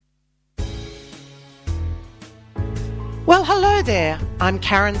Well, hello there. I'm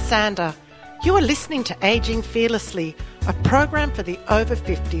Karen Sander. You are listening to Ageing Fearlessly, a program for the over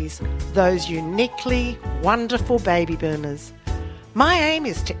 50s, those uniquely wonderful baby boomers. My aim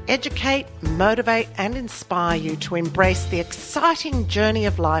is to educate, motivate and inspire you to embrace the exciting journey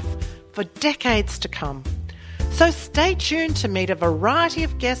of life for decades to come. So stay tuned to meet a variety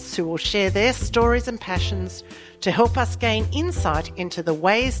of guests who will share their stories and passions to help us gain insight into the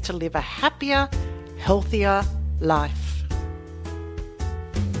ways to live a happier, healthier life.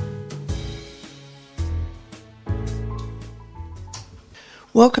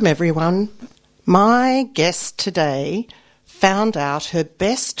 Welcome everyone. My guest today found out her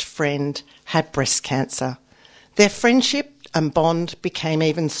best friend had breast cancer. Their friendship and bond became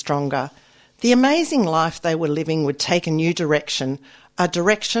even stronger. The amazing life they were living would take a new direction, a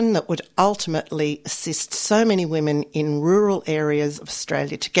direction that would ultimately assist so many women in rural areas of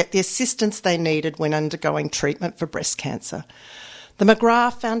Australia to get the assistance they needed when undergoing treatment for breast cancer. The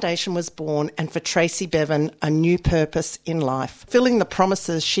McGrath Foundation was born, and for Tracy Bevan, a new purpose in life, fulfilling the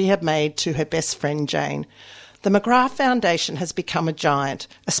promises she had made to her best friend Jane. The McGrath Foundation has become a giant,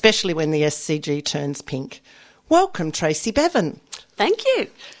 especially when the SCG turns pink. Welcome, Tracy Bevan. Thank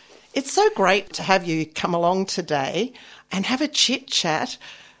you. It's so great to have you come along today and have a chit-chat,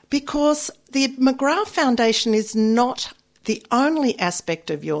 because the McGrath Foundation is not the only aspect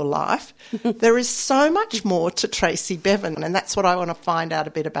of your life. There is so much more to Tracy Bevan, and that's what I want to find out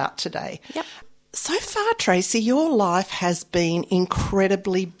a bit about today. Yep. So far, Tracy, your life has been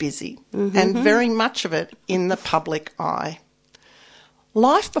incredibly busy and very much of it in the public eye.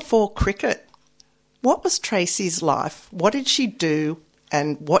 Life before cricket. What was Tracy's life? What did she do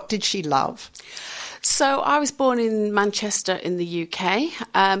and what did she love? So I was born in Manchester in the UK.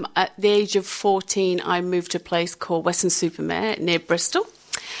 At the age of 14, I moved to a place called Weston-super-Mare near Bristol,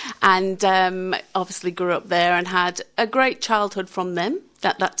 and obviously grew up there and had a great childhood from them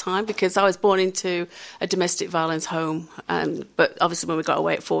at that time, because I was born into a domestic violence home. But obviously when we got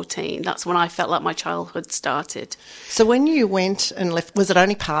away at 14, that's when I felt like my childhood started. So when you went and left, was it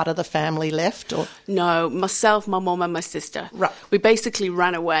only part of the family left? Or? No, myself, my mum and my sister. Right. We basically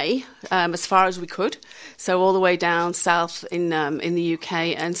ran away as far as we could. So all the way down south in the UK,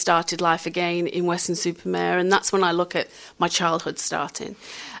 and started life again in Weston-super-Mare. And that's when I look at my childhood starting.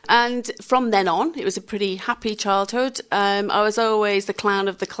 And from then on, it was a pretty happy childhood. I was always the clown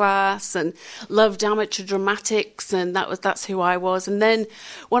of the class and loved amateur dramatics, and that's who I was. And then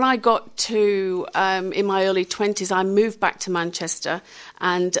when I got to in my early 20s, I moved back to Manchester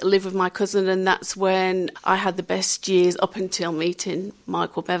and lived with my cousin, and that's when I had the best years up until meeting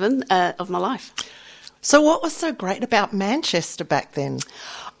Michael Bevan of my life. So what was so great about Manchester back then?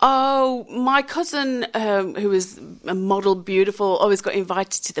 Oh, my cousin, who was a model, beautiful, always got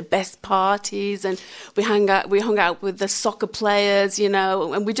invited to the best parties, and we hung out with the soccer players, you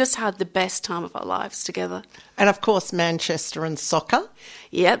know, and we just had the best time of our lives together. And of course, Manchester and soccer.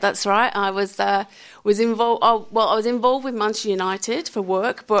 Yeah, that's right. I was involved. I was involved with Manchester United for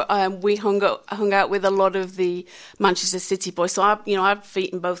work, but we hung out with a lot of the Manchester City boys. So I've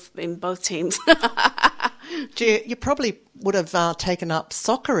feet in both teams. You probably would have taken up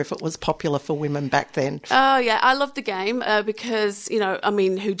soccer if it was popular for women back then. Oh, yeah. I love the game because,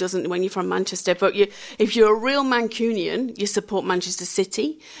 who doesn't when you're from Manchester? But if you're a real Mancunian, you support Manchester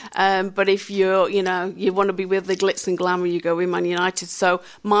City. But if you want to be with the glitz and glamour, you go with Man United. So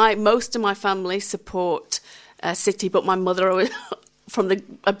most of my family support City, but my mother,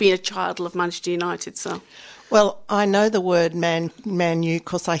 being a child, loved Manchester United, so... Well, I know the word Man U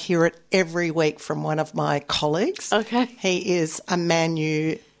because I hear it every week from one of my colleagues. Okay. He is a Man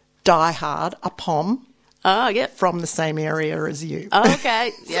U diehard, a POM. Oh, yeah. From the same area as you. Oh,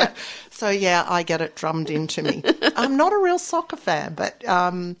 okay, yeah. So, yeah, I get it drummed into me. I'm not a real soccer fan, but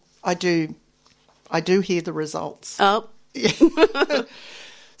I do hear the results. Oh.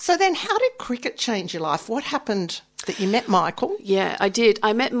 So then how did cricket change your life? What happened that you met Michael? Yeah, I did.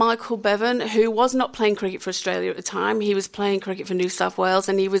 I met Michael Bevan, who was not playing cricket for Australia at the time. He was playing cricket for New South Wales,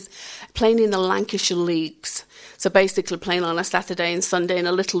 and he was playing in the Lancashire Leagues. So basically playing on a Saturday and Sunday in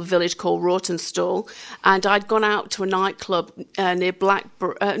a little village called Rawtenstall. And I'd gone out to a nightclub near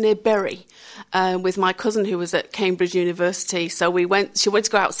Bury with my cousin who was at Cambridge University. So she went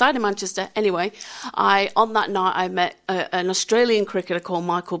to go outside of Manchester. Anyway, on that night I met an Australian cricketer called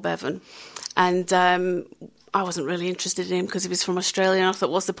Michael Bevan. And I wasn't really interested in him because he was from Australia, and I thought,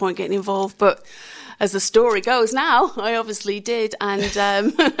 what's the point getting involved? But as the story goes now, I obviously did. And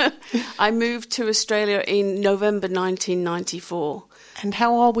I moved to Australia in November 1994. And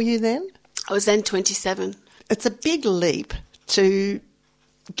how old were you then? I was then 27. It's a big leap to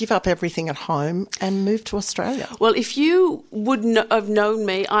give up everything at home and move to Australia? Well, if you would have known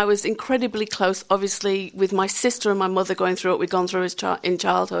me, I was incredibly close, obviously, with my sister and my mother going through what we'd gone through in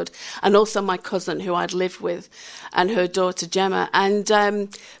childhood, and also my cousin who I'd lived with and her daughter Gemma. And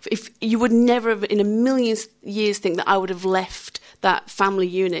if you would never have in a million years think that I would have left that family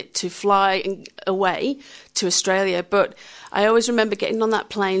unit to fly away to Australia. But I always remember getting on that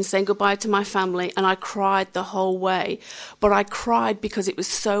plane, saying goodbye to my family, and I cried the whole way. But I cried because it was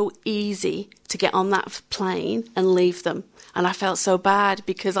so easy to get on that plane and leave them. And I felt so bad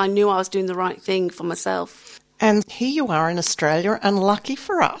because I knew I was doing the right thing for myself. And here you are in Australia, and lucky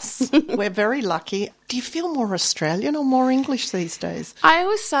for us. We're very lucky. Do you feel more Australian or more English these days? I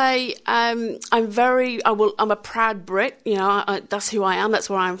always say I'm a proud Brit. You know, that's who I am.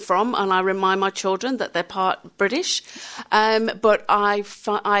 That's where I'm from, and I remind my children that they're part British. But I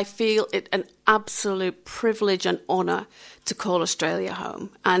feel it an absolute privilege and honour to call Australia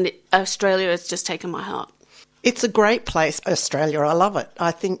home, and Australia has just taken my heart. It's a great place, Australia. I love it. I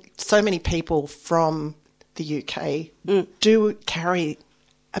think so many people from the UK do carry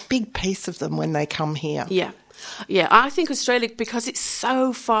a big piece of them when they come here. Yeah. I think Australia, because it's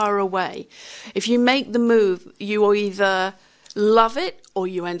so far away, if you make the move, you either love it or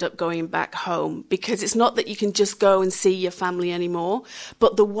you end up going back home, because it's not that you can just go and see your family anymore,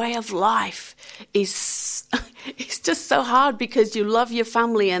 but the way of life is it's just so hard because you love your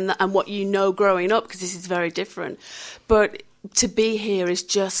family and what you know growing up, because this is very different. But to be here is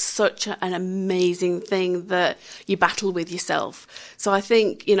just such an amazing thing that you battle with yourself. So I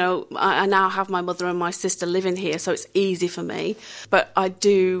think, you know, I now have my mother and my sister living here, so it's easy for me. But I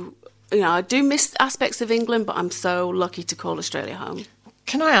do miss aspects of England, but I'm so lucky to call Australia home.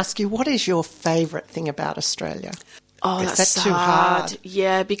 Can I ask you, what is your favourite thing about Australia? Oh, is that's that so too hard?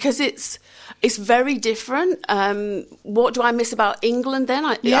 Yeah, because it's very different. What do I miss about England then?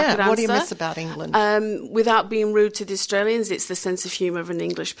 I could answer. What do you miss about England? Without being rude to the Australians, it's the sense of humour of an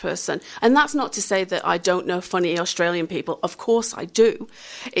English person. And that's not to say that I don't know funny Australian people. Of course I do.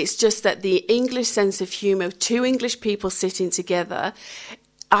 It's just that the English sense of humour, two English people sitting together,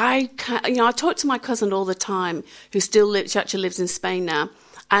 I talk to my cousin all the time, who she actually lives in Spain now,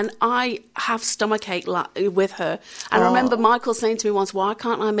 and I have stomachache with her. And I remember Michael saying to me once, why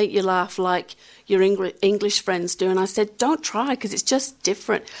can't I make you laugh like your English friends do? And I said, don't try, because it's just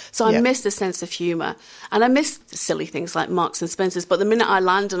different. So I miss the sense of humour. And I miss silly things like Marks and Spencer's. But the minute I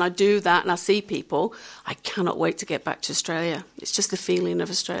land and I do that and I see people, I cannot wait to get back to Australia. It's just the feeling of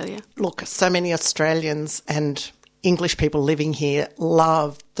Australia. Look, so many Australians and English people living here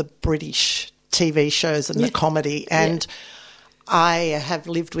love the British TV shows and the comedy. And I have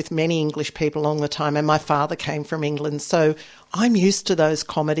lived with many English people along the time, and my father came from England, so I'm used to those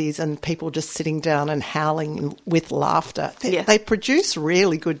comedies and people just sitting down and howling with laughter. They produce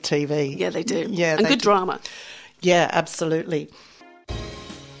really good TV. Yeah, they do. Yeah, and good drama. Yeah, absolutely.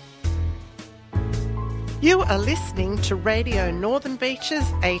 You are listening to Radio Northern Beaches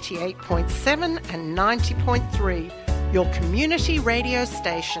 88.7 and 90.3, your community radio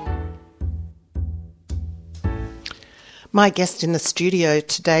station. My guest in the studio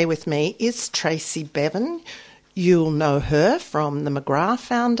today with me is Tracy Bevan. You'll know her from the McGrath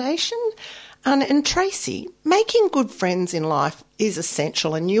Foundation. And Tracy, making good friends in life is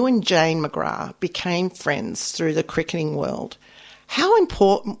essential, and you and Jane McGrath became friends through the cricketing world. How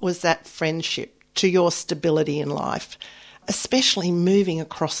important was that friendship to your stability in life, especially moving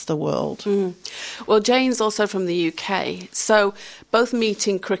across the world? Well, Jane's also from the UK, so both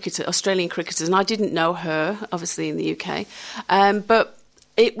meeting Australian cricketers, and I didn't know her, obviously, in the UK, but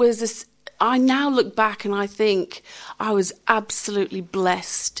it was I now look back and I think I was absolutely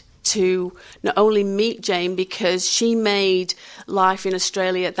blessed to not only meet Jane, because she made life in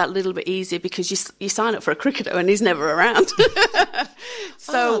Australia that little bit easier, because you sign up for a cricketer and he's never around.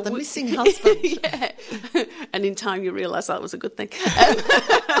 So the missing husband. Yeah. And in time you realise that was a good thing.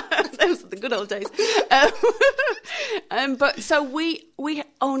 That was the good old days. But so we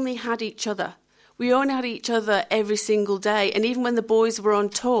only had each other. We only had each other every single day. And even when the boys were on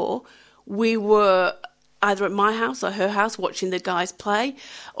tour, we were either at my house or her house watching the guys play,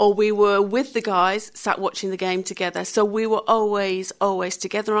 or we were with the guys sat watching the game together. So we were always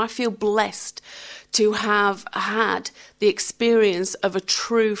together. And I feel blessed to have had the experience of a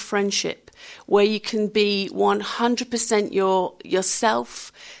true friendship where you can be 100%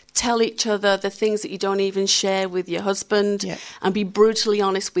 yourself, tell each other the things that you don't even share with your husband, and be brutally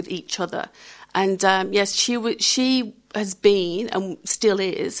honest with each other. And yes, she has been and still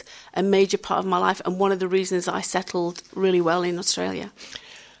is a major part of my life, and one of the reasons I settled really well in Australia.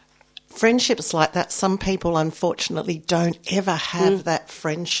 friendships like that, some people unfortunately don't ever have that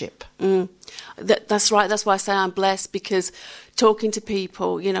friendship. That's right. That's why I say I'm blessed, because talking to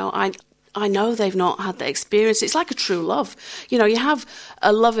people, I know they've not had that experience. It's like a true love. You have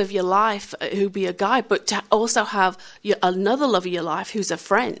a love of your life who be a guy, but to also have another love of your life who's a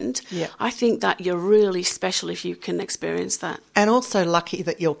friend, I think that you're really special if you can experience that. And also lucky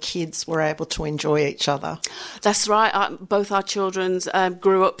that your kids were able to enjoy each other. That's right. Both our children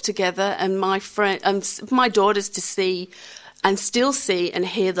grew up together, and my daughters to see and still see and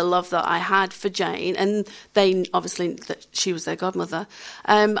hear the love that I had for Jane, and they obviously that she was their godmother.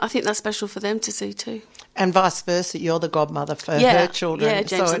 I think that's special for them to see too. And vice versa, you're the godmother for her children. Yeah,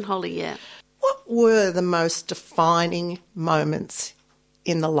 James and Holly, yeah. What were the most defining moments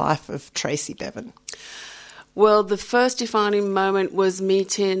in the life of Tracy Bevan? Well, the first defining moment was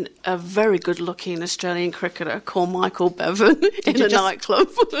meeting a very good-looking Australian cricketer called Michael Bevan in a nightclub.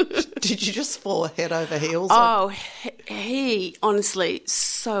 Did you just fall head over heels? Oh, he honestly,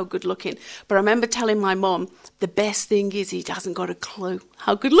 so good-looking. But I remember telling my mum, the best thing is he hasn't got a clue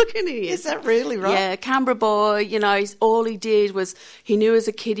how good-looking he is. Is that really right? Yeah, Canberra boy, all he did was, he knew as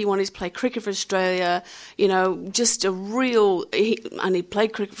a kid he wanted to play cricket for Australia, just a real, and he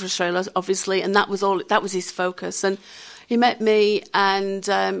played cricket for Australia, obviously, and that was his focus. And he met me, and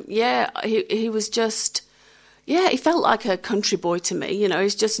he was just, he felt like a country boy to me.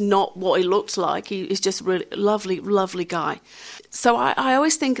 He's just not what he looked like. He's just a really lovely, lovely guy. So I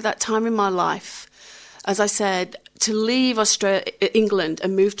always think of that time in my life, as I said, to leave England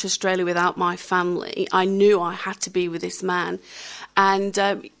and move to Australia without my family. I knew I had to be with this man. And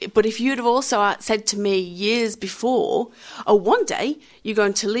but if you'd have also said to me years before, one day you're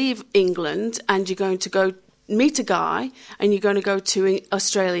going to leave England and you're going to go meet a guy and you're going to go to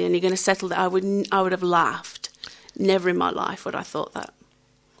Australia and you're going to settle there, I would have laughed. Never in my life would I thought that.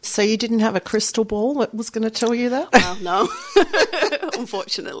 So you didn't have a crystal ball that was going to tell you that? Well, no.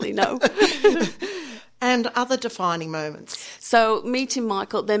 Unfortunately, no. And other defining moments? So meeting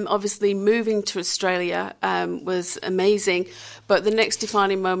Michael, then obviously moving to Australia was amazing. But the next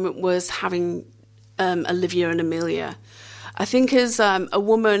defining moment was having Olivia and Amelia. I think as a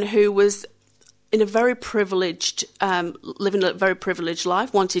woman who was in a very privileged, living a very privileged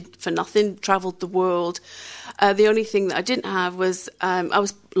life, wanted for nothing, travelled the world. The only thing that I didn't have was I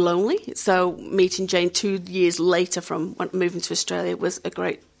was lonely. So meeting Jane 2 years later from moving to Australia was a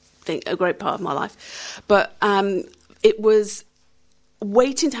great part of my life. But it was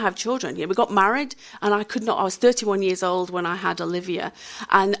waiting to have children. We got married and I was 31 years old when I had Olivia,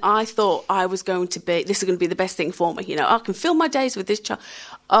 and I thought this is going to be the best thing for me. I can fill my days with this child.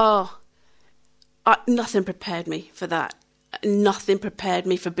 Nothing prepared me for that. Nothing prepared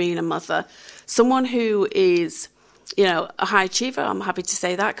me for being a mother. Someone who is, a high achiever, I'm happy to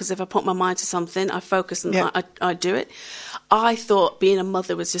say that, because if I put my mind to something, I focus and I do it. I thought being a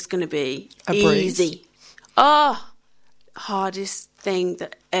mother was just going to be easy. Hardest thing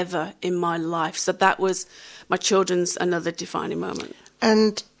that ever in my life. So that was my children's another defining moment.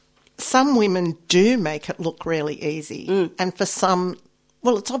 And some women do make it look really easy. And for some,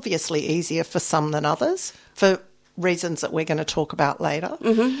 well, it's obviously easier for some than others, for reasons that we're going to talk about later.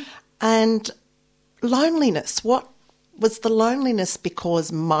 Mm-hmm. And loneliness, what was the loneliness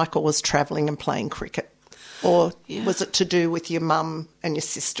because Michael was travelling and playing cricket? Or was it to do with your mum and your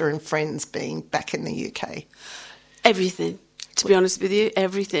sister and friends being back in the UK? Everything, to be honest with you,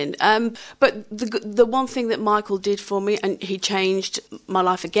 everything. But the one thing that Michael did for me, and he changed my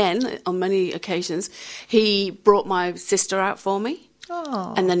life again on many occasions, he brought my sister out for me.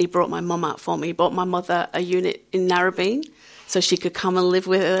 Oh. And then he brought my mum out for me. He bought my mother a unit in Narrabeen so she could come and live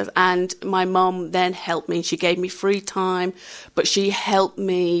with us. And my mum then helped me. She gave me free time, but she helped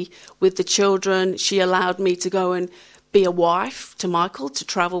me with the children. She allowed me to go and be a wife to Michael, to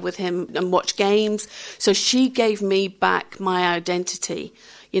travel with him and watch games. So she gave me back my identity,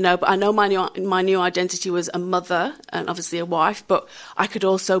 but I know my new identity was a mother and obviously a wife, but I could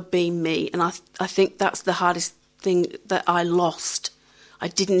also be me. And I think that's the hardest thing that I lost. I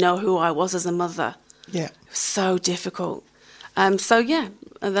didn't know who I was as a mother. Yeah. It was so difficult.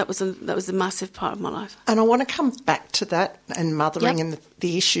 That was a massive part of my life. And I want to come back to that and mothering and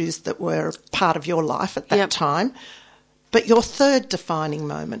the issues that were part of your life at that time. But your third defining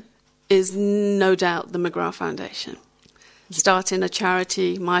moment is no doubt the McGrath Foundation. Starting a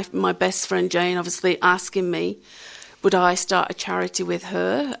charity, my best friend Jane obviously asking me, would I start a charity with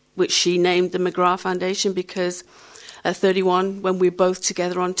her, which she named the McGrath Foundation because at 31, when we were both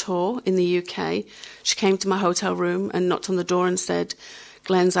together on tour in the UK, she came to my hotel room and knocked on the door and said,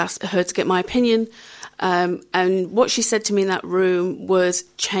 Glenn's asked her to get my opinion. And what she said to me in that room was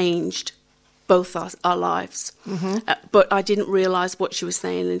changed both our lives. But I didn't realise what she was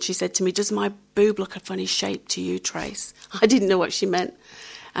saying. And she said to me, does my boob look a funny shape to you, Trace? I didn't know what she meant.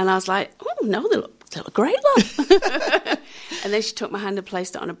 And I was like, oh, no, they look great, love. And then she took my hand and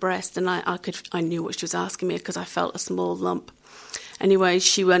placed it on her breast. And I knew what she was asking me because I felt a small lump. Anyway,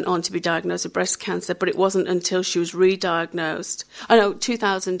 she went on to be diagnosed with breast cancer, but it wasn't until she was re-diagnosed.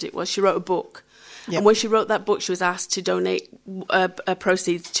 2000 it was. She wrote a book. Yep. And when she wrote that book, she was asked to donate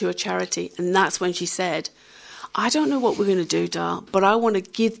proceeds to a charity. And that's when she said, I don't know what we're going to do, Dal, but I want to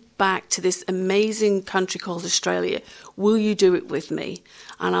give back to this amazing country called Australia. Will you do it with me?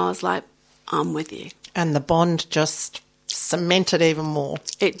 And I was like, I'm with you. And the bond just cemented even more.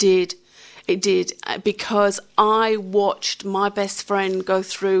 It did. It did, because I watched my best friend go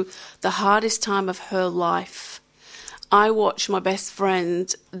through the hardest time of her life. I watched my best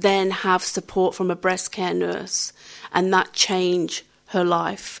friend then have support from a breast care nurse, and that changed her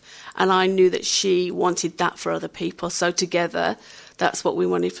life. And I knew that she wanted that for other people. So together, that's what we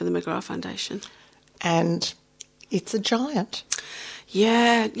wanted for the McGrath Foundation. And it's a giant.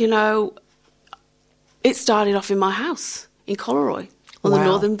 Yeah, it started off in my house in Coleroy. On the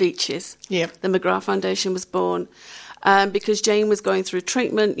northern beaches. Yep. The McGrath Foundation was born. Because Jane was going through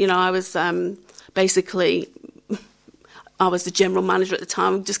treatment, I was I was the general manager at the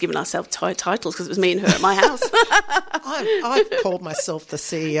time, just giving ourselves titles because it was me and her at my house. I've called myself the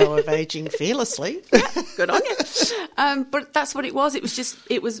CEO of Aging Fearlessly. Yeah, good on you. But that's what it was.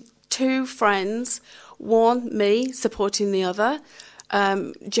 It was two friends, one, me, supporting the other.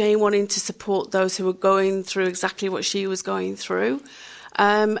 Jane wanting to support those who were going through exactly what she was going through.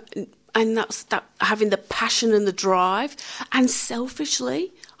 And that's that, having the passion and the drive. And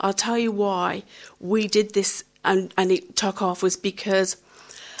selfishly, I'll tell you why we did this and it took off, was because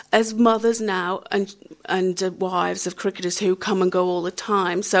as mothers now and wives of cricketers who come and go all the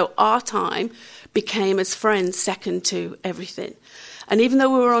time, so our time became as friends second to everything. And even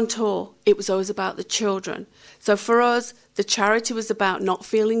though we were on tour, it was always about the children. So for us, the charity was about not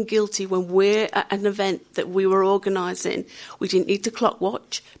feeling guilty when we're at an event that we were organising. We didn't need to clock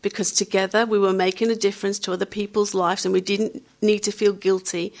watch because together we were making a difference to other people's lives, and we didn't need to feel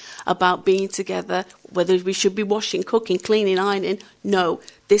guilty about being together, whether we should be washing, cooking, cleaning, ironing. No,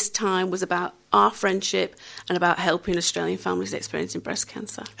 this time was about our friendship and about helping Australian families experiencing breast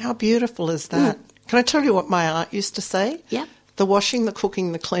cancer. How beautiful is that? Can I tell you what my aunt used to say? Yeah. The washing, the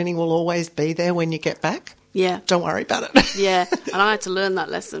cooking, the cleaning will always be there when you get back. Yeah. Don't worry about it. Yeah, and I had to learn that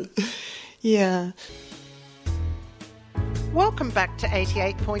lesson. Yeah. Welcome back to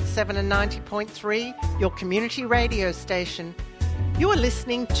 88.7 and 90.3, your community radio station. You are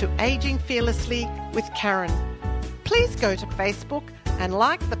listening to Aging Fearlessly with Karen. Please go to Facebook and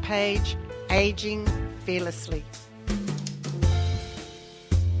like the page Aging Fearlessly.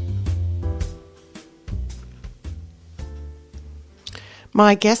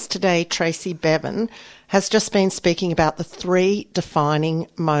 My guest today, Tracy Bevan, has just been speaking about the 3 defining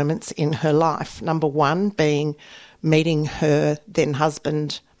moments in her life. Number 1 being meeting her then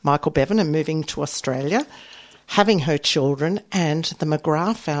husband, Michael Bevan, and moving to Australia, having her children, and the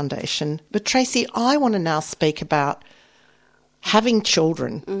McGrath Foundation. But Tracy, I want to now speak about having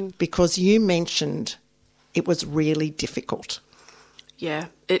children because you mentioned it was really difficult. Yeah,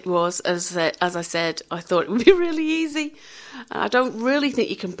 it was. As I said, I thought it would be really easy. I don't really think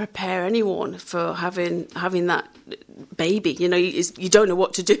you can prepare anyone for having that baby. You don't know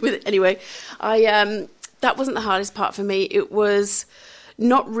what to do with it. Anyway, that wasn't the hardest part for me. It was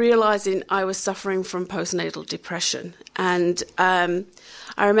not realising I was suffering from postnatal depression. And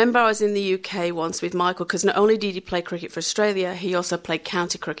I remember I was in the UK once with Michael, because not only did he play cricket for Australia, he also played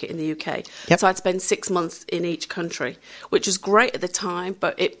county cricket in the UK. Yep. So I'd spend 6 months in each country, which was great at the time,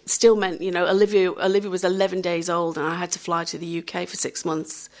 but it still meant, Olivia was 11 days old and I had to fly to the UK for 6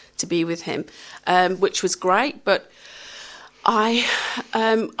 months to be with him, which was great. But I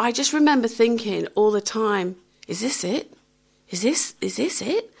just remember thinking all the time, is this it? Is this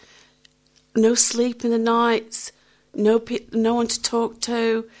it? No sleep in the nights, no one to talk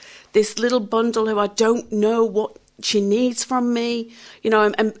to, this little bundle who I don't know what she needs from me,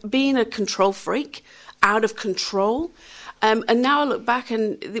 and being a control freak, out of control. And now I look back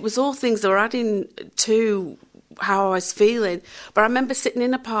and it was all things that were adding to how I was feeling. But I remember sitting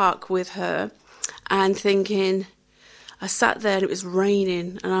in a park with her and thinking, I sat there and it was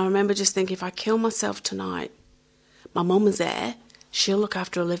raining, and I remember just thinking, if I kill myself tonight, my mum was there, she'll look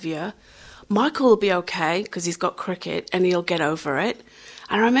after Olivia. Michael will be okay because he's got cricket and he'll get over it.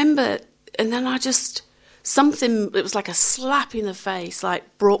 And I remember, and then I just something, it was like a slap in the face,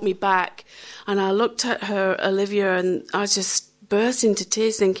 like brought me back. And I looked at her, Olivia, and I just burst into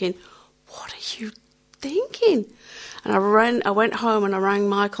tears thinking, what are you thinking? And I went home and I rang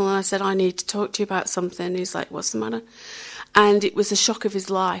Michael and I said, I need to talk to you about something. He's like, what's the matter? And it was a shock of his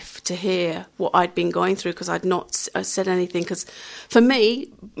life to hear what I'd been going through, because I'd not said anything. Because for me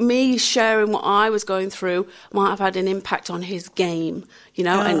sharing what I was going through might have had an impact on his game, you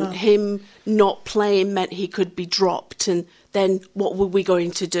know, and him not playing meant he could be dropped. And then what were we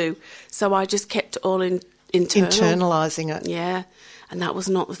going to do? So I just kept it all internalising it. Yeah, and that was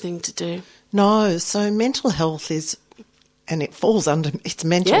not the thing to do. No, so mental health is, and it falls under, it's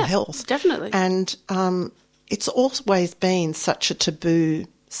mental health. Definitely. And it's always been such a taboo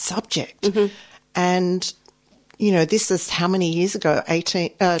subject. Mm-hmm. And, you know, this is how many years ago?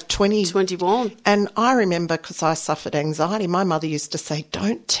 21. And I remember, because I suffered anxiety, my mother used to say,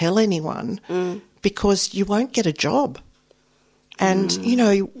 don't tell anyone because you won't get a job. And, you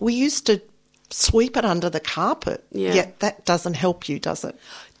know, we used to sweep it under the carpet, yet that doesn't help you, does it?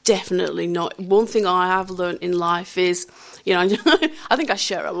 Definitely not. One thing I have learnt in life is, you know, I think I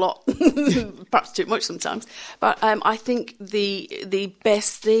share a lot, perhaps too much sometimes, but I think the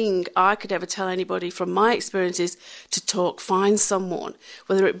best thing I could ever tell anybody from my experience is to talk, find someone,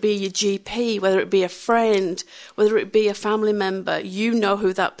 whether it be your GP, whether it be a friend, whether it be a family member, you know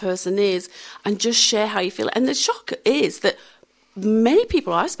who that person is, and just share how you feel. And the shock is that many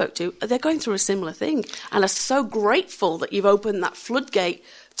people I spoke to, they're going through a similar thing and are so grateful that you've opened that floodgate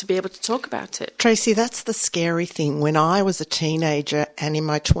to be able to talk about it. Tracy, that's the scary thing. When I was a teenager and in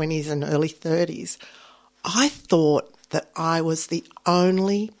my 20s and early 30s, I thought that I was the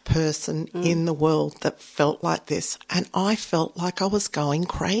only person in the world that felt like this, and I felt like I was going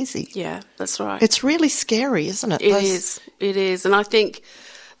crazy. Yeah, that's right. It's really scary, isn't it? It is. And I think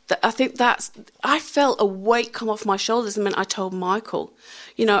I felt a weight come off my shoulders the minute I told Michael,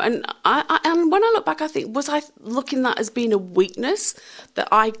 you know, and and when I look back, I think, was I looking at that as being a weakness, that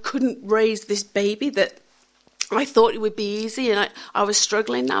I couldn't raise this baby, that I thought it would be easy and I was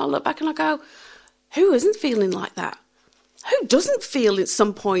struggling? Now I look back and I go, who isn't feeling like that? Who doesn't feel at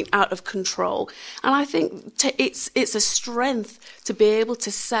some point out of control? And I think it's a strength to be able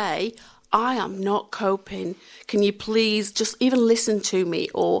to say, I am not coping. Can you please just even listen to me,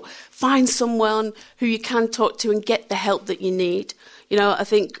 or find someone who you can talk to and get the help that you need? You know, I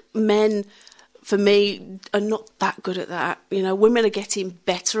think men, for me, are not that good at that. You know, women are getting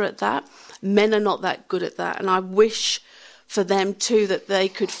better at that. Men are not that good at that. And I wish for them too that they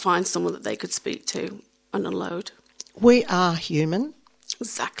could find someone that they could speak to and unload. We are human.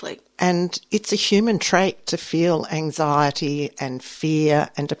 Exactly. And it's a human trait to feel anxiety and fear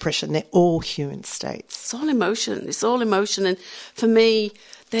and depression. They're all human states. It's all emotion. It's all emotion. And for me,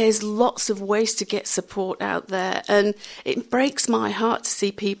 there's lots of ways to get support out there. And it breaks my heart to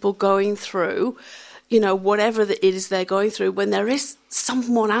see people going through, you know, whatever it is they're going through, when there is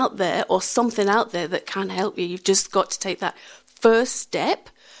someone out there or something out there that can help you. You've just got to take that first step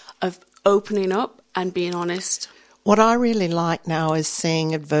of opening up and being honest. What I really like now is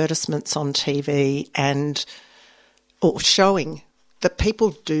seeing advertisements on TV or showing that people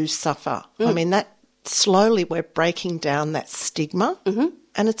do suffer. I mean, that slowly we're breaking down that stigma,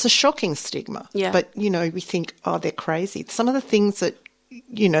 and it's a shocking stigma. Yeah. But, you know, we think, oh, they're crazy. Some of the things that,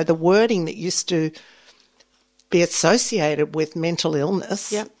 you know, the wording that used to be associated with mental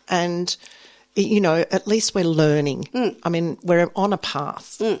illness, and, you know, at least we're learning. I mean, we're on a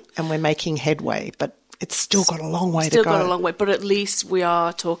path and we're making headway, but it's still got a long way to go. Still got a long way, but at least we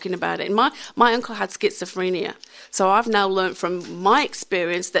are talking about it. And my uncle had schizophrenia, so I've now learned from my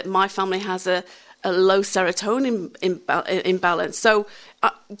experience that my family has a low serotonin imbalance. So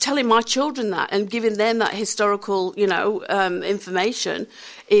telling my children that and giving them that historical, you know, information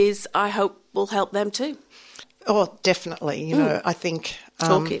is, I hope, will help them too. Oh, definitely. You know, I think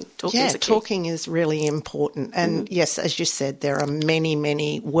talking is really important. And yes, as you said, there are many,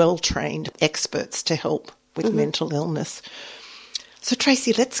 many well-trained experts to help with mental illness. So,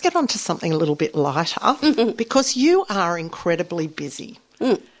 Tracy, let's get on to something a little bit lighter because you are incredibly busy.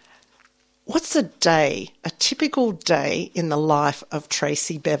 What's a typical day in the life of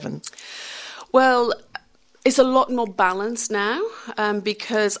Tracy Bevan? Well, it's a lot more balanced now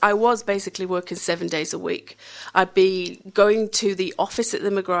because I was basically working 7 days a week. I'd be going to the office at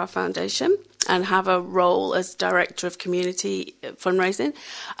the McGrath Foundation and have a role as Director of Community Fundraising.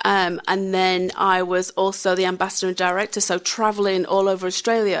 And then I was also the Ambassador and Director, so travelling all over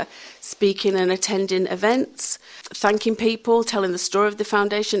Australia, speaking and attending events, thanking people, telling the story of the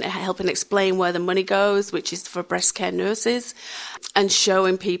foundation, helping explain where the money goes, which is for breast care nurses, and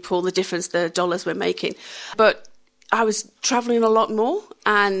showing people the difference the dollars we're making. But I was travelling a lot more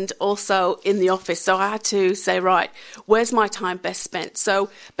and also in the office. So I had to say, right, where's my time best spent? So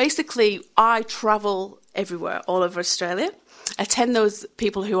basically, I travel everywhere, all over Australia, attend those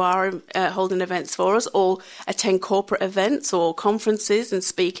people who are holding events for us, or attend corporate events or conferences and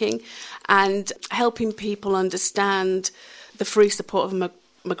speaking, and helping people understand the free support of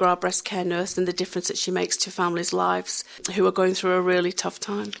McGrath breast care nurse and the difference that she makes to families' lives who are going through a really tough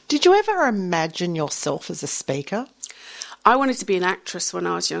time. Did you ever imagine yourself as a speaker? I wanted to be an actress when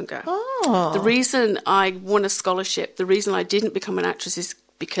I was younger. Oh. The reason I won a scholarship, the reason I didn't become an actress is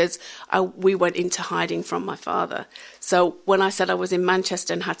because we went into hiding from my father. So when I said I was in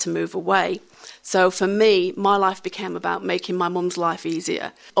Manchester and had to move away, so for me, my life became about making my mum's life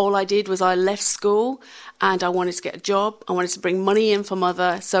easier. All I did was I left school and I wanted to get a job. I wanted to bring money in for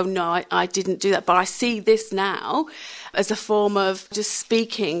mother. So no, I didn't do that. But I see this now as a form of just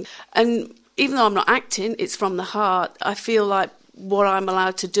speaking. And even though I'm not acting, it's from the heart. I feel like what I'm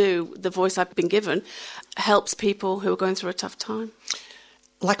allowed to do, the voice I've been given, helps people who are going through a tough time.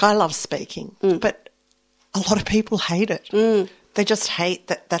 Like, I love speaking, but a lot of people hate it. They just hate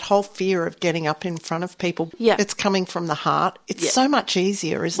that whole fear of getting up in front of people. Yeah. It's coming from the heart. It's so much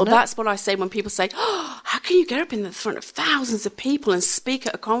easier, isn't it? Well, that's what I say when people say, oh, how can you get up in the front of thousands of people and speak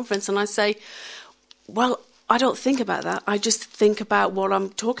at a conference? And I say, well, I don't think about that. I just think about what I'm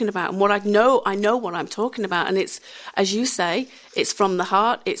talking about and what I know what I'm talking about. And it's, as you say, it's from the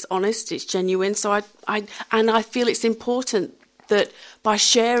heart, it's honest, it's genuine. So I feel it's important that by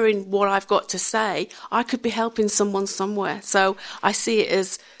sharing what I've got to say, I could be helping someone somewhere. So I see it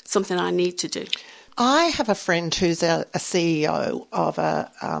as something I need to do. I have a friend who's a CEO of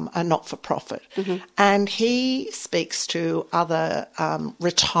a not-for-profit, and he speaks to other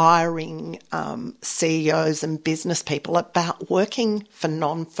retiring CEOs and business people about working for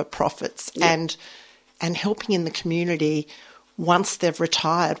non-for-profits and helping in the community once they've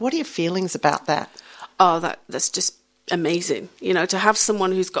retired. What are your feelings about that? Oh, that's just amazing, to have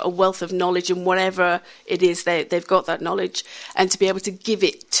someone who's got a wealth of knowledge in whatever it is they've got that knowledge, and to be able to give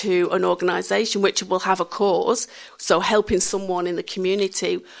it to an organisation which will have a cause, so helping someone in the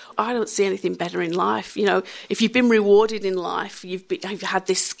community. I don't see anything better in life. If you've been rewarded in life, you've had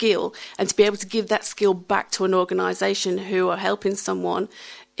this skill, and to be able to give that skill back to an organisation who are helping someone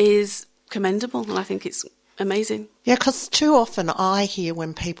is commendable, and I think it's amazing. Yeah, because too often I hear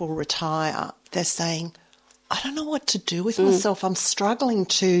when people retire, they're saying, I don't know what to do with myself. I'm struggling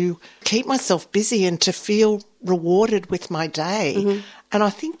to keep myself busy and to feel rewarded with my day. And I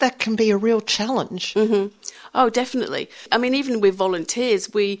think that can be a real challenge. Oh, definitely. I mean, even with volunteers,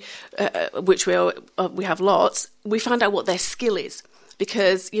 which we have lots, we find out what their skill is.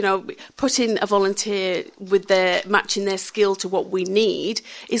 Because, putting a volunteer with matching their skill to what we need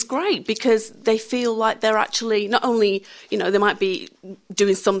is great, because they feel like they're actually not only, they might be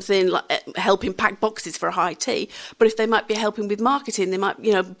doing something like helping pack boxes for a high tea, but if they might be helping with marketing, they might,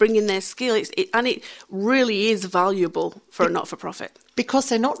 bring in their skill. And it really is valuable for a not-for-profit. Because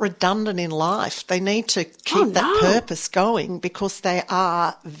they're not redundant in life. They need to keep that purpose going, because they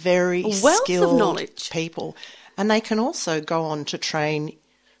are very skilled knowledge. People. And they can also go on to train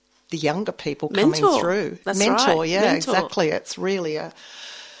the younger people coming through. That's Mentor, right. Yeah, Mentor. Exactly. It's really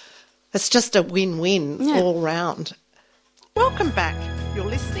it's just a win-win all round. Welcome back. You're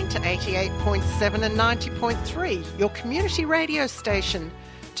listening to 88.7 and 90.3, your community radio station.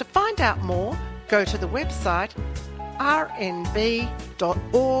 To find out more, go to the website rnb.org.au.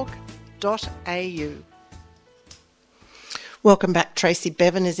 Welcome back. Tracy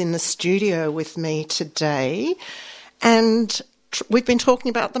Bevan is in the studio with me today, and we've been talking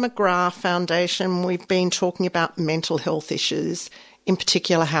about the McGrath Foundation. We've been talking about mental health issues, in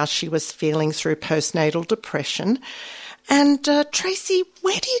particular how she was feeling through postnatal depression. And Tracy,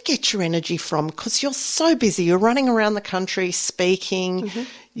 where do you get your energy from? Because you're so busy. You're running around the country speaking.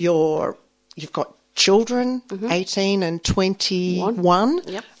 You've got children, 18 and 21.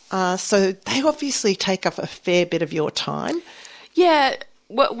 Yep. So they obviously take up a fair bit of your time. Yeah.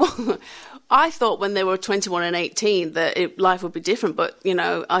 Well, I thought when they were 21 and 18 that life would be different, but,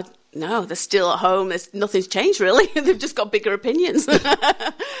 no, they're still at home. Nothing's changed, really. They've just got bigger opinions. But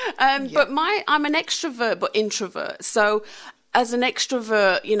I'm an extrovert but introvert. So as an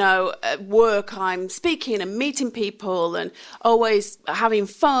extrovert, at work, I'm speaking and meeting people and always having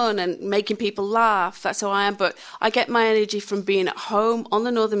fun and making people laugh. That's how I am. But I get my energy from being at home on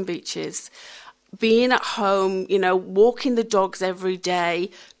the northern beaches, being at home, walking the dogs every day,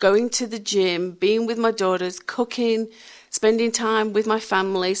 going to the gym, being with my daughters, cooking, spending time with my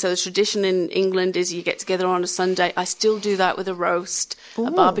family. So the tradition in England is you get together on a Sunday. I still do that with a roast,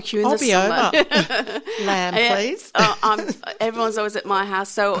 a barbecue in the summer. I'll be over. Lamb, please. Everyone's always at my house.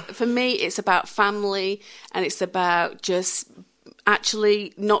 So for me, it's about family, and it's about just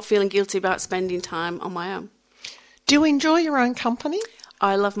actually not feeling guilty about spending time on my own. Do you enjoy your own company?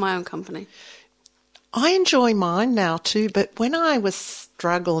 I love my own company. I enjoy mine now too, but when I was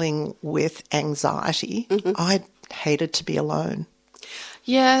struggling with anxiety, I hated to be alone.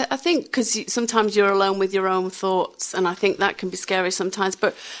 Yeah, I think because sometimes you're alone with your own thoughts, and I think that can be scary sometimes.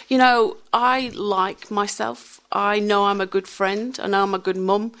 But, I like myself. I know I'm a good friend. I know I'm a good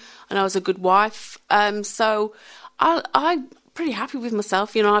mum. I know I was a good wife. So I'm pretty happy with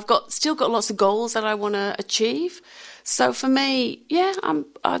myself. I've still got lots of goals that I want to achieve. So for me, yeah,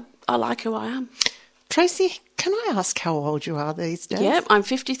 I like who I am. Tracy, can I ask how old you are these days? Yeah, I'm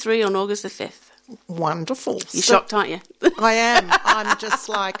 53 on August the 5th. Wonderful. You're shocked, aren't you? I am. I'm just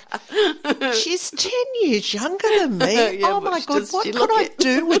like, she's 10 years younger than me. Yeah, oh, my God, what could I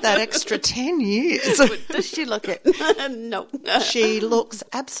do with that extra 10 years? Does she look it? No. She looks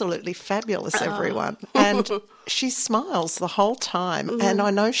absolutely fabulous, everyone. And she smiles the whole time. And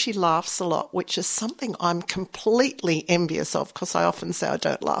I know she laughs a lot, which is something I'm completely envious of because I often say I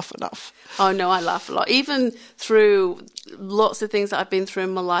don't laugh enough. Oh, no, I laugh a lot. Even through lots of things that I've been through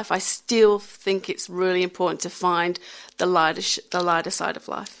in my life, I still think it's really important to find the lighter side of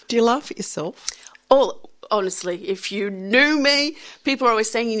life. Do you laugh at yourself? Oh, honestly, if you knew me, people are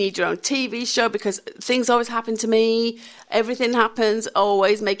always saying you need your own TV show because things always happen to me. Everything happens,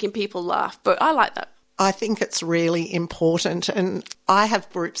 always making people laugh. But I like that. I think it's really important, and I have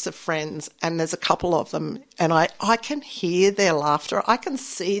groups of friends and there's a couple of them, and I can hear their laughter. I can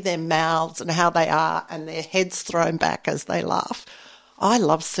see their mouths and how they are and their heads thrown back as they laugh. I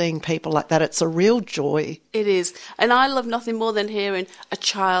love seeing people like that. It's a real joy. It is. And I love nothing more than hearing a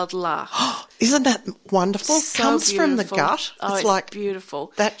child laugh. Isn't that wonderful? It comes beautiful. From the gut. Oh, it's like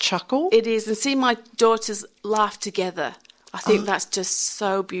beautiful. That chuckle. It is. And see my daughters laugh together. I think that's just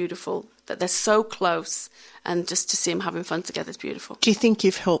so beautiful, that they're so close, and just to see them having fun together is beautiful. Do you think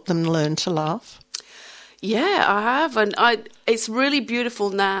you've helped them learn to laugh? Yeah, I have. And it's really beautiful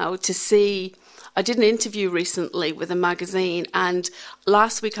now to see. I did an interview recently with a magazine, and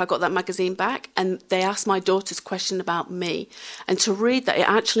last week I got that magazine back, and they asked my daughter's question about me. And to read that, it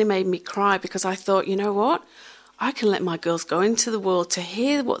actually made me cry because I thought, you know what? I can let my girls go into the world. To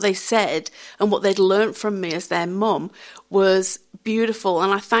hear what they said and what they'd learnt from me as their mum was beautiful.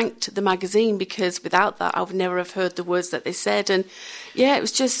 And I thanked the magazine because without that, I would never have heard the words that they said. And yeah, it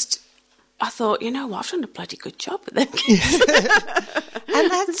was just, I thought, you know what, I've done a bloody good job with them kids. And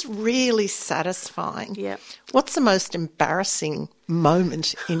that's really satisfying. Yeah. What's the most embarrassing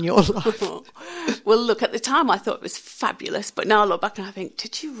moment in your life? Well, look, at the time I thought it was fabulous, but now I look back and I think,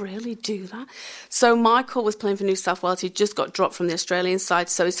 did you really do that? So Michael was playing for New South Wales. He just got dropped from the Australian side,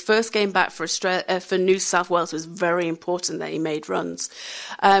 so his first game back for New South Wales was very important that he made runs.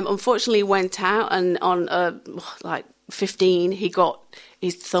 Unfortunately, he went out, and on 15,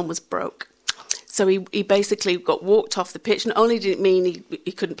 his thumb was broke. So he basically got walked off the pitch, and only did it mean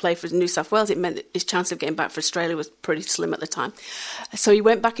he couldn't play for New South Wales, it meant that his chance of getting back for Australia was pretty slim at the time. So he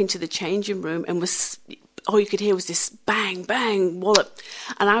went back into the changing room, and all you could hear was this bang, bang, wallop.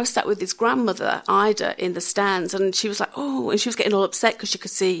 And I was sat with his grandmother, Ida, in the stands, and she was like, oh, and she was getting all upset because she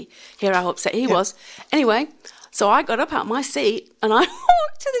could hear how upset he was. Anyway, so I got up out of my seat and I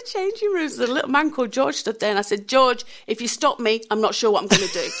walked to the changing rooms. There's a little man called George stood there, and I said, George, if you stop me, I'm not sure what I'm going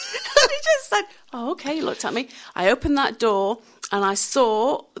to do. And he just said, oh, okay. He looked at me. I opened that door and I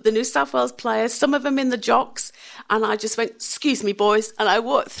saw the New South Wales players, some of them in the jocks, and I just went, excuse me, boys. And I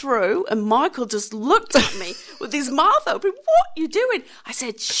walked through, and Michael just looked at me with his mouth open. What are you doing? I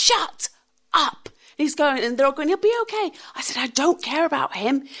said, shut up. He's going, and they're all going, he'll be okay. I said, I don't care about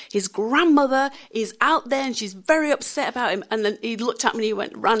him. His grandmother is out there and she's very upset about him. And then he looked at me and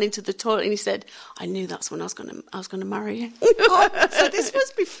he ran into the toilet and he said, I knew that's when I was going to marry you. Oh, so this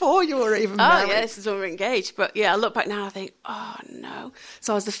was before you were even married? Oh, yeah, this is when we were engaged. But yeah, I look back now and I think, oh, no.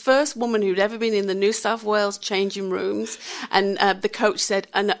 So I was the first woman who'd ever been in the New South Wales changing rooms. And the coach said,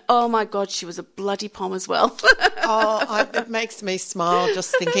 and oh, my God, she was a bloody pom as well. It makes me smile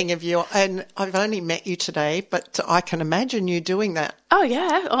just thinking of you. And I've only met met you today, but I can imagine you doing that. Oh,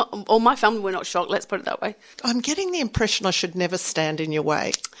 yeah. All my family were not shocked, let's put it that way. I'm getting the impression I should never stand in your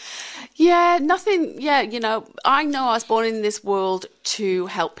way. Yeah, nothing. Yeah, I know I was born in this world to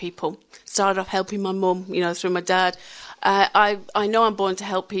help people. Started off helping my mum, through my dad. I know I'm born to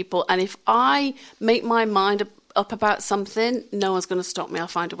help people, and if I make my mind up about something, no one's going to stop me. I'll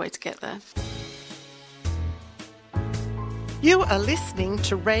find a way to get there. You are listening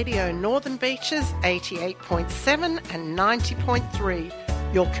to Radio Northern Beaches 88.7 and 90.3,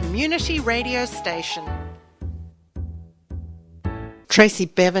 your community radio station. Tracy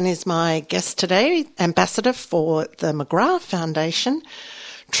Bevan is my guest today, ambassador for the McGrath Foundation.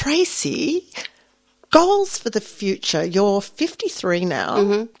 Tracy, goals for the future. You're 53 now.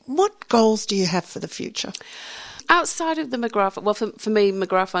 Mm-hmm. What goals do you have for the future? Outside of the McGrath, well, for me,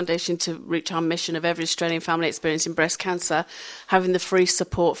 McGrath Foundation, to reach our mission of every Australian family experiencing breast cancer, having the free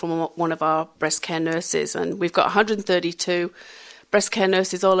support from one of our breast care nurses. And we've got 132 breast care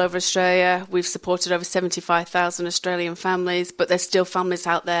nurses all over Australia. We've supported over 75,000 Australian families, but there's still families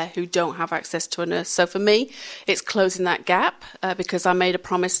out there who don't have access to a nurse. So for me, it's closing that gap because I made a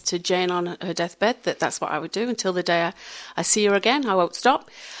promise to Jane on her deathbed that that's what I would do until the day I see her again. I won't stop.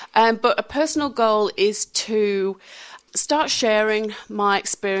 But a personal goal is to start sharing my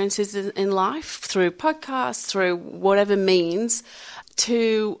experiences in life through podcasts, through whatever means,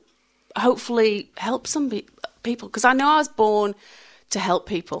 to hopefully help some people. Because I know I was born to help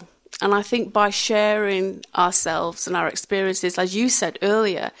people. And I think by sharing ourselves and our experiences, as you said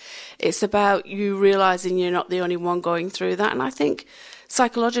earlier, it's about you realising you're not the only one going through that. And I think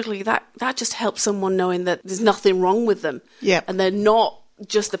psychologically that just helps someone knowing that there's nothing wrong with them. Yep. And they're not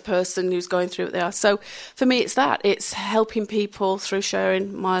just the person who's going through what they are. So for me, it's that. It's helping people through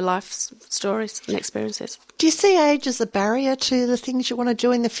sharing my life's stories and experiences. Do you see age as a barrier to the things you want to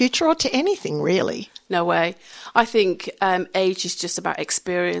do in the future, or to anything really? No way. I think age is just about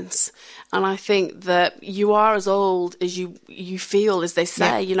experience. And I think that you are as old as you feel, as they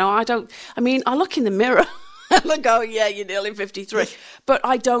say. Yeah. I look in the mirror and I go, yeah, you're nearly 53. But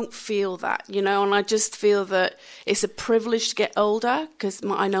I don't feel that, and I just feel that it's a privilege to get older, because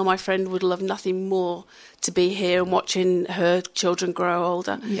I know my friend would love nothing more to be here and watching her children grow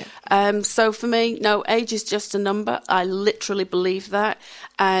older. Yeah. So for me, no, age is just a number. I literally believe that.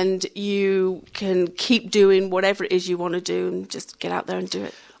 And you can keep doing whatever it is you want to do and just get out there and do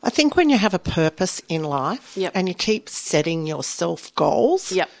it. I think when you have a purpose in life Yep. and you keep setting yourself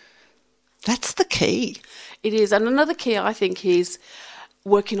goals, Yep. that's the key. It is. And another key, I think, is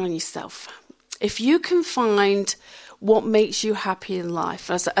working on yourself. If you can find what makes you happy in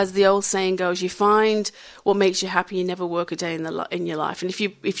life, as the old saying goes, you find what makes you happy, you never work a day in your life. And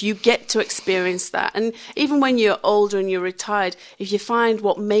if you get to experience that, and even when you're older and you're retired, if you find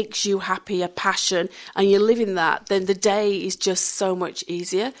what makes you happy, a passion, and you live in that, then the day is just so much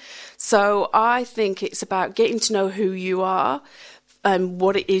easier. So I think it's about getting to know who you are and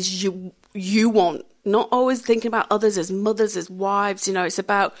what it is you want. Not always thinking about others as mothers, as wives. It's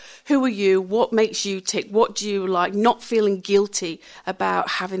about who are you, what makes you tick, what do you like, not feeling guilty about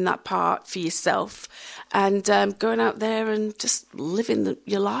having that part for yourself, and going out there and just living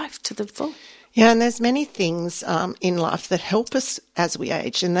your life to the full. Yeah, and there's many things in life that help us as we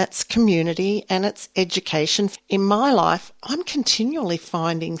age, and that's community and it's education. In my life, I'm continually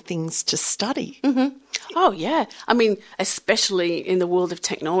finding things to study. Mm-hmm. Oh, yeah. I mean, especially in the world of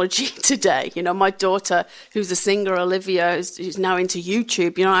technology today. My daughter, who's a singer, Olivia, who's now into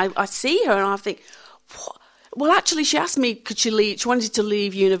YouTube, I see her and I think, what? Well, actually, she asked me, she wanted to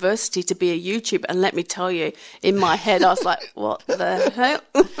leave university to be a YouTuber. And let me tell you, in my head, I was like, what the hell?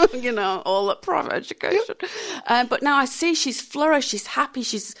 All that private education. But now I see she's flourished, she's happy,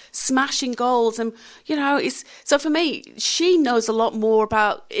 she's smashing goals. And, so for me, she knows a lot more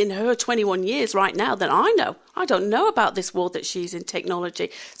about, in her 21 years right now, than I know. I don't know about this world that she's in, technology.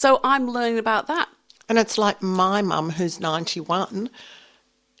 So I'm learning about that. And it's like my mum, who's 91,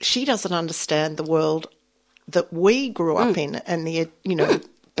 she doesn't understand the world that we grew up in, and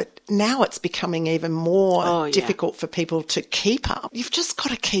but now it's becoming even more difficult for people to keep up. You've just got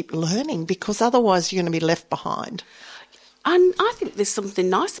to keep learning, because otherwise you're going to be left behind. And I think there's something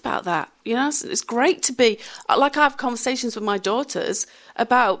nice about that. It's great to be, like, I have conversations with my daughters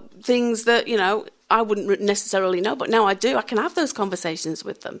about things that, I wouldn't necessarily know, but now I do. I can have those conversations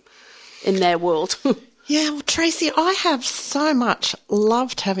with them in their world. Yeah, well, Tracy, I have so much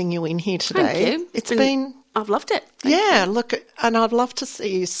loved having you in here today. Thank you. I've loved it. And I'd love to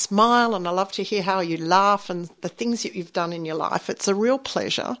see you smile, and I love to hear how you laugh and the things that you've done in your life. It's a real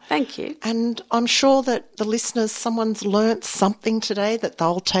pleasure. Thank you. And I'm sure that the listeners, someone's learnt something today that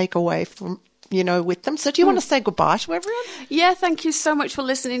they'll take away with them. So do you want to say goodbye to everyone? Yeah, thank you so much for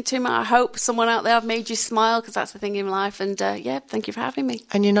listening to me. I hope someone out there I've made you smile, because that's the thing in life. And thank you for having me.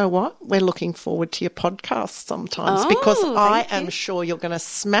 And you know what? We're looking forward to your podcast sometimes, because I am sure you're going to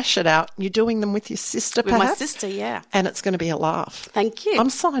smash it out. You're doing them with your sister, perhaps? With my sister, yeah. And it's going to be a laugh. Thank you. I'm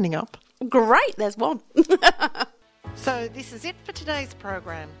signing up. Great, there's one. So this is it for today's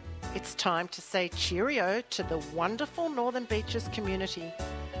program. It's time to say cheerio to the wonderful Northern Beaches community.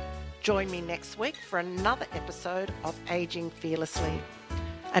 Join me next week for another episode of Ageing Fearlessly.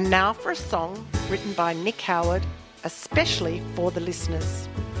 And now for a song written by Nick Howard, especially for the listeners.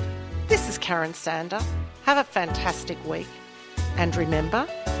 This is Karen Sander. Have a fantastic week. And remember,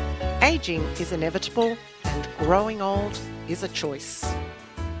 ageing is inevitable and growing old is a choice.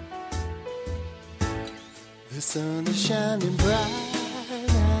 The sun is shining bright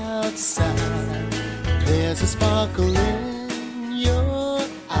outside. There's a sparkle in your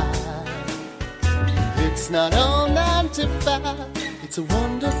eye. It's not all 9 to 5. It's a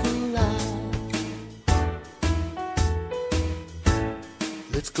wonderful life.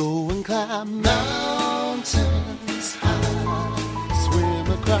 Let's go and climb mountains high,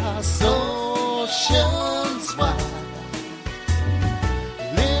 swim across oceans wide,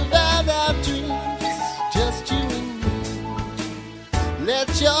 live out our dreams, just you and me.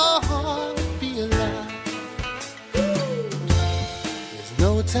 Let your heart be alive. There's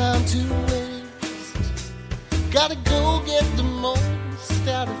no time to waste. Gotta go get the most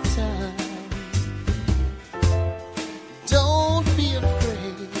out of time. Don't be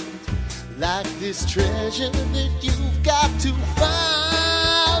afraid, like this treasure that you've got to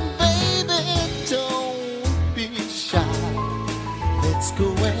find. Baby, don't be shy. Let's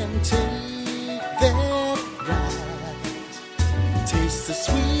go and take that ride. Taste the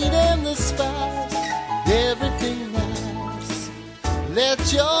sweet and the spice, everything nice.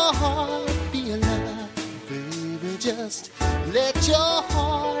 Let your heart be alive, baby. Just let your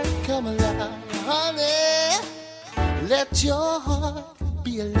heart come alive, honey. Let your heart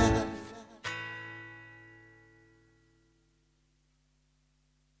be alive.